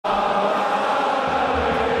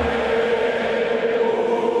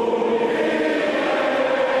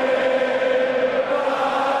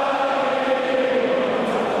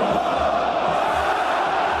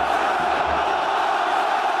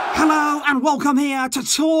and welcome here to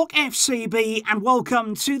TalkFCB, and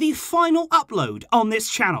welcome to the final upload on this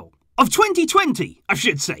channel. Of 2020, I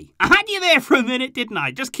should say. I had you there for a minute, didn't I?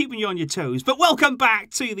 Just keeping you on your toes. But welcome back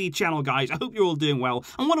to the channel, guys. I hope you're all doing well.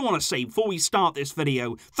 And what I want to say before we start this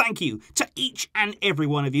video, thank you to each and every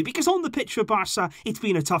one of you. Because on the pitch for Barça, it's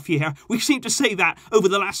been a tough year. We seem to say that over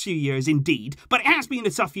the last few years, indeed. But it has been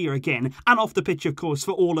a tough year again. And off the pitch, of course,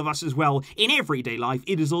 for all of us as well. In everyday life,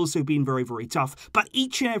 it has also been very, very tough. But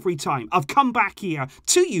each and every time, I've come back here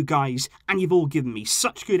to you guys, and you've all given me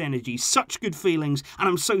such good energy, such good feelings. And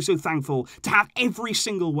I'm so thankful to have every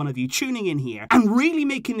single one of you tuning in here and really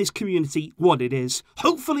making this community what it is.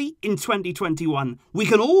 Hopefully in 2021 we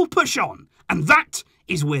can all push on, and that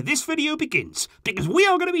is where this video begins, because we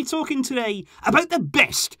are going to be talking today about the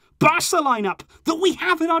best Barca lineup that we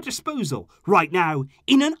have at our disposal right now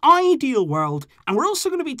in an ideal world, and we're also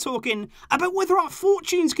going to be talking about whether our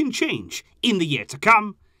fortunes can change in the year to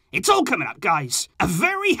come. It's all coming up, guys. A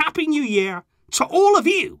very happy new year to all of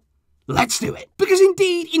you. Let's do it. Because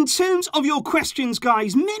indeed, in terms of your questions,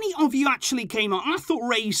 guys, many of you actually came on and I thought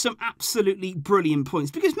raised some absolutely brilliant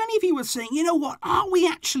points. Because many of you were saying, you know what, are we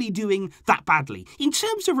actually doing that badly? In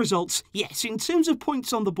terms of results, yes. In terms of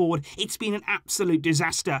points on the board, it's been an absolute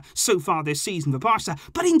disaster so far this season for Barca.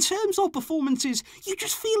 But in terms of performances, you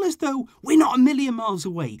just feel as though we're not a million miles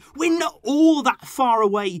away. We're not all that far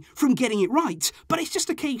away from getting it right. But it's just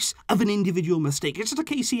a case of an individual mistake. It's just a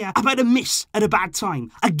case here about a miss at a bad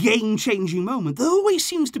time, a game-changing moment that always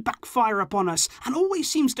seems to backfire upon us and always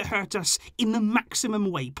seems to hurt us in the maximum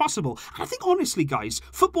way possible. And I think honestly, guys,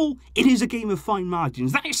 football, it is a game of fine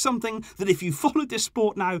margins. That is something that if you've followed this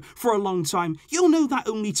sport now for a long time, you'll know that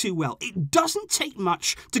only too well. It doesn't take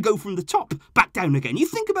much to go from the top back down again. You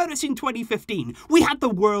think about it in 2015, we had the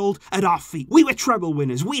world at our feet. We were treble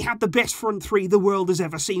winners. We had the best front three the world has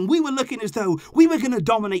ever seen. We were looking as though we were going to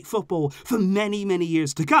dominate football for many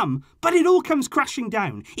years to come. But it all comes crashing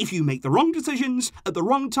down if you make the wrong decisions at the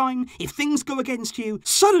wrong time. If things go against you,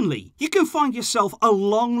 suddenly you can find yourself a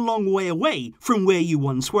long way away from where you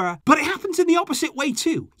once were. But it happens in the opposite way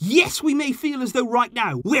too. Yes, we may feel as though right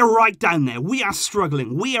now we're right down there. We are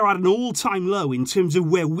struggling. We are at an all-time low in terms of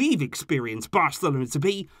where we've experienced Barcelona to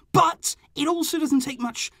be. But it also doesn't take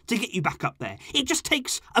much to get you back up there. It just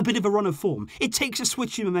takes a bit of a run of form. It takes a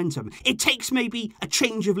switch in momentum. It takes maybe a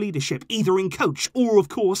change of leadership, either in coach or, of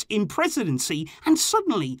course, in presidency, and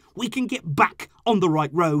suddenly we can get back on the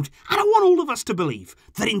right road. And I want all of us to believe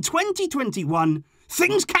that in 2021,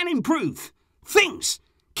 things can improve. Things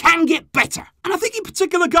can get better. And I think in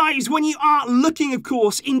particular, guys, when you are looking, of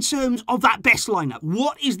course, in terms of that best lineup,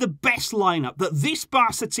 what is the best lineup that this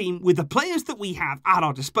Barca team, with the players that we have at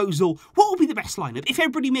our disposal, what will be the best lineup if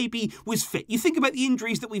everybody maybe was fit? You think about the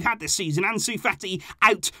injuries that we've had this season. Ansu Fati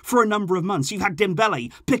out for a number of months. You've had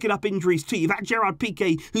Dembele picking up injuries too. You've had Gerard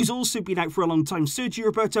Piqué, who's also been out for a long time. Sergio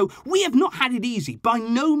Roberto. We have not had it easy. By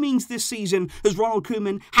no means this season has Ronald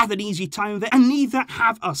Koeman had an easy time of it, and neither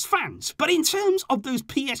have us fans. But in terms of those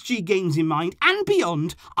PSG games in mind, and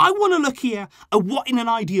beyond, I want to look here at what in an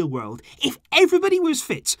ideal world, if everybody was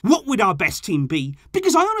fit, what would our best team be?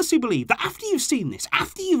 Because I honestly believe that after you've seen this,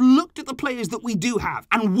 after you've looked at the players that we do have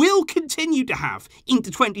and will continue to have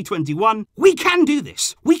into 2021, we can do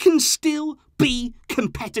this. We can still be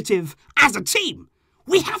competitive as a team.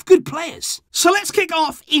 We have good players. So let's kick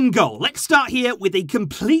off in goal. Let's start here with a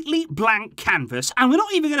completely blank canvas. And we're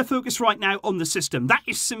not even going to focus right now on the system. That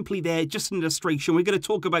is simply there, just an illustration. We're going to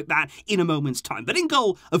talk about that in a moment's time. But in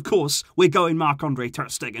goal, of course, we're going Marc-Andre ter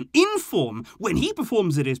Stegen. In form, when he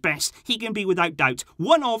performs at his best, he can be without doubt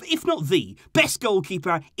one of, if not the, best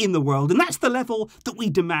goalkeeper in the world. And that's the level that we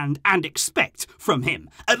demand and expect from him.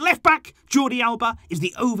 At left back, Jordi Alba is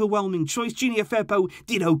the overwhelming choice. Junior Firpo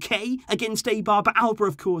did okay against Eibar, but Alba,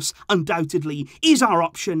 of course, undoubtedly is our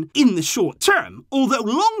option in the short term. Although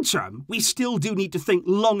long term, we still do need to think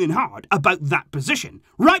long and hard about that position.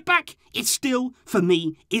 Right back, it still, for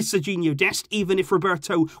me, is Serginho Dest. Even if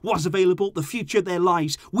Roberto was available, the future there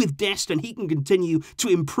lies with Dest, and he can continue to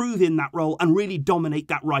improve in that role and really dominate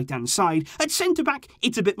that right-hand side. At centre-back,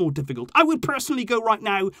 it's a bit more difficult. I would personally go right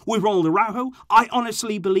now with Ronald Araujo. I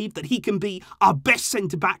honestly believe that he can be our best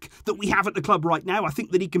centre-back that we have at the club right now. I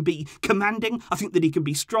think that he can be commanding. I think that that he can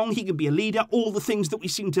be strong, he can be a leader, all the things that we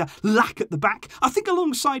seem to lack at the back. I think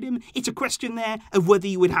alongside him, it's a question there of whether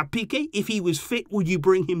you would have Piqué. If he was fit, would you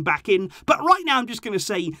bring him back in? But right now, I'm just going to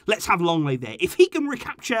say, let's have Longley there. If he can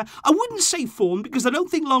recapture, I wouldn't say form, because I don't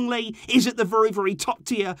think Longley is at the very, very top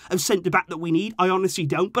tier of centre-back that we need. I honestly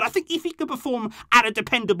don't. But I think if he can perform at a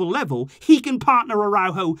dependable level, he can partner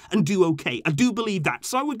Araujo and do okay. I do believe that.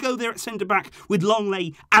 So I would go there at centre-back with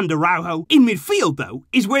Longley and Araujo. In midfield, though,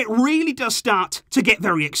 is where it really does start to get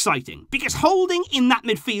very exciting. Because holding in that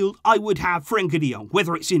midfield, I would have Frenkie de Jong.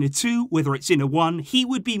 Whether it's in a 2, whether it's in a 1, he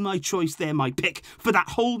would be my choice there, my pick for that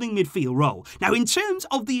holding midfield role. Now, in terms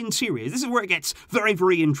of the interiors, this is where it gets very,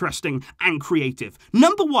 very interesting and creative.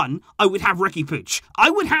 Number 1, I would have Riqui Puig. I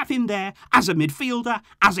would have him there as a midfielder,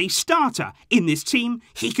 as a starter in this team.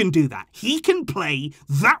 He can do that. He can play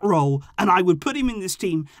that role, and I would put him in this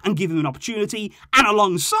team and give him an opportunity. And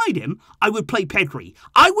alongside him, I would play Pedri.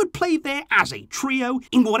 I would play there as a trio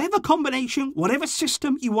in whatever combination, whatever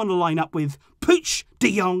system you want to line up with. Puig,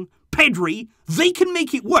 De Jong, Pedri, they can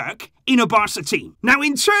make it work in a Barca team. Now,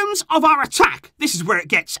 in terms of our attack, this is where it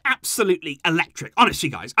gets absolutely electric. Honestly,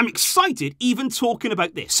 guys, I'm excited even talking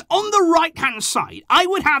about this. On the right-hand side, I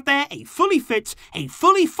would have there a fully fit, a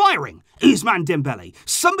fully firing Ousmane Dembele.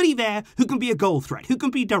 Somebody there who can be a goal threat, who can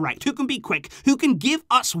be direct, who can be quick, who can give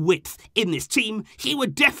us width in this team. He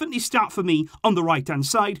would definitely start for me on the right-hand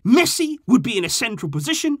side. Messi would be in a central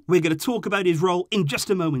position. We're going to talk about his role in just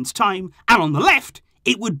a moment's time. And on the left,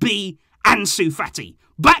 it would be Ansu Fati,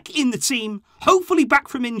 back in the team, hopefully back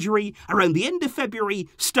from injury around the end of February,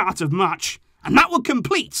 start of March, and that will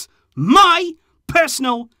complete my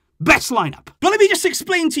personal best lineup. But let me just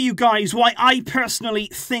explain to you guys why I personally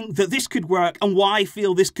think that this could work and why I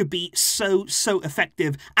feel this could be so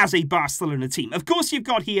effective as a Barcelona team. Of course, you've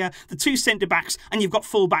got here the 2 centre-backs and you've got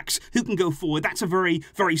full-backs who can go forward. That's a very,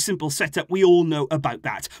 very simple setup. We all know about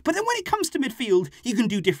that. But then when it comes to midfield, you can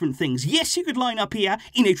do different things. Yes, you could line up here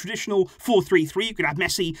in a traditional 4-3-3. You could have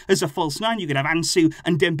Messi as a false 9. You could have Ansu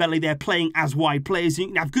and Dembele there playing as wide players. You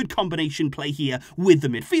can have good combination play here with the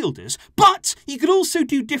midfielders. But you could also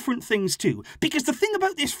do different things too, because the thing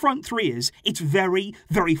about this front 3 is it's very,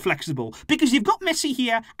 very flexible, because you've got Messi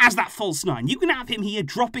here as that false 9. You can have him here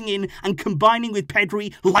dropping in and combining with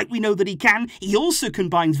Pedri like we know that he can. He also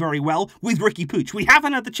combines very well with Riqui Puig. We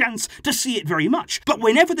haven't had the chance to see it very much, but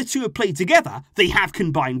whenever the two have played together, they have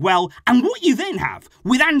combined well. And what you then have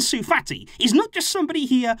with Ansu Fati is not just somebody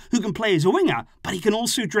here who can play as a winger, but he can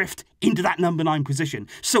also drift into that number 9 position.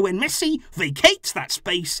 So when Messi vacates that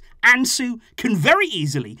space, Ansu can very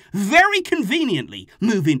easily, very conveniently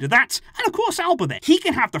move into that. And of course, Alba there, he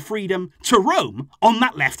can have the freedom to roam on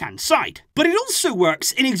that left-hand side. But it also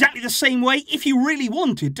works in exactly the same way if you really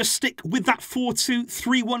wanted to stick with that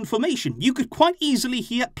 4-2-3-1 formation. You could quite easily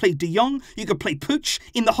here play De Jong, you could play Puig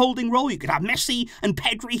in the holding role, you could have Messi and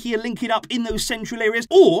Pedri here linking up in those central areas,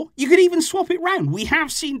 or you could even swap it round. We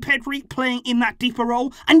have seen Pedri playing in that deeper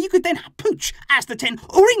role, and you could then have Puig as the 10,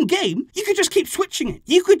 or in game, you could just keep switching it.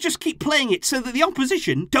 You could just keep playing it so that the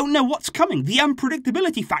opposition don't know what's coming. The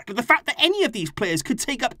unpredictability factor, the fact that any of these players could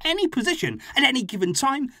take up any position at any given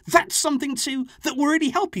time, that's something too that will really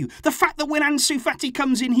help you. The fact that when Ansu Fati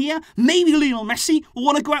comes in here, maybe Lionel Messi will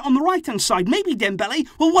want to go out on the right-hand side, maybe Dembele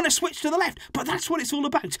will want to switch to the left, but that's what it's all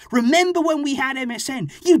about. Remember when we had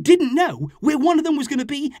MSN, you didn't know where one of them was going to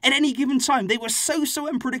be at any given time. They were so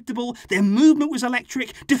unpredictable, their movement was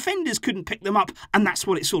electric, defenders couldn't pick them up, and that's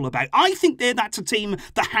what it's all about. I think that's a team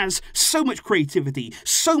that has so much creativity,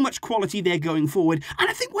 so much quality there going forward, and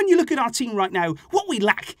I think when you look at our team right now, what we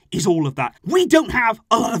lack is all of that. We don't have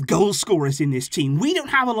a lot of goal scorers in this team. We don't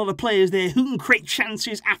have a lot of players there who can create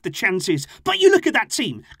chances after chances, but you look at that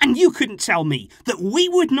team, and you couldn't tell me that we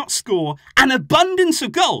would not score an abundance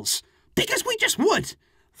of goals, because we just would.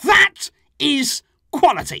 That is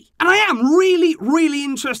quality. And I am really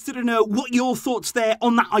interested to know what your thoughts there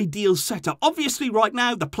on that ideal setup. Obviously right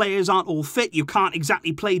now the players aren't all fit, you can't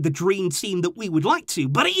exactly play the dream team that we would like to,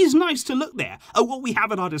 but it is nice to look there at what we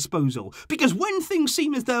have at our disposal, because when things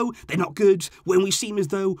seem as though they're not good, when we seem as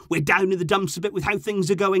though we're down in the dumps a bit with how things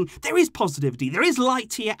are going, there is positivity, there is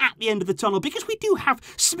light here at the end of the tunnel, because we do have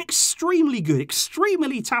some extremely good,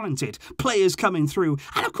 extremely talented players coming through.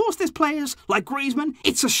 And of course there's players like Griezmann.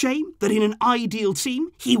 It's a shame that in an ideal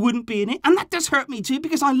team he wouldn't be in it, and that does hurt me too,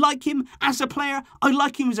 because I like him as a player, I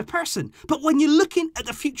like him as a person. But when you're looking at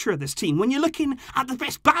the future of this team, when you're looking at the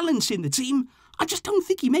best balance in the team, I just don't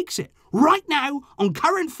think he makes it. Right now, on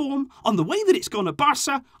current form, on the way that it's gone at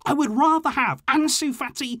Barca, I would rather have Ansu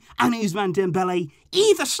Fati and Ousmane Dembele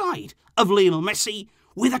either side of Lionel Messi,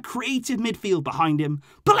 with a creative midfield behind him.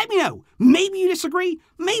 But let me know, maybe you disagree,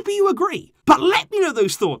 maybe you agree. But let me know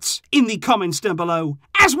those thoughts in the comments down below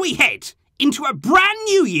as we head into a brand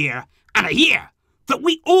new year, and a year that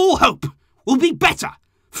we all hope will be better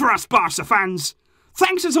for us Barca fans.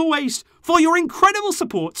 Thanks as always for your incredible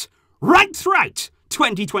support right throughout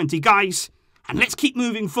 2020, guys. And let's keep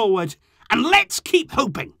moving forward, and let's keep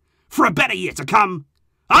hoping for a better year to come.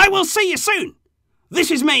 I will see you soon. This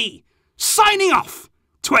is me, signing off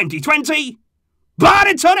 2020. But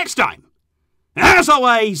until next time, as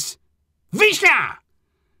always, Visca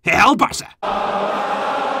el Barça.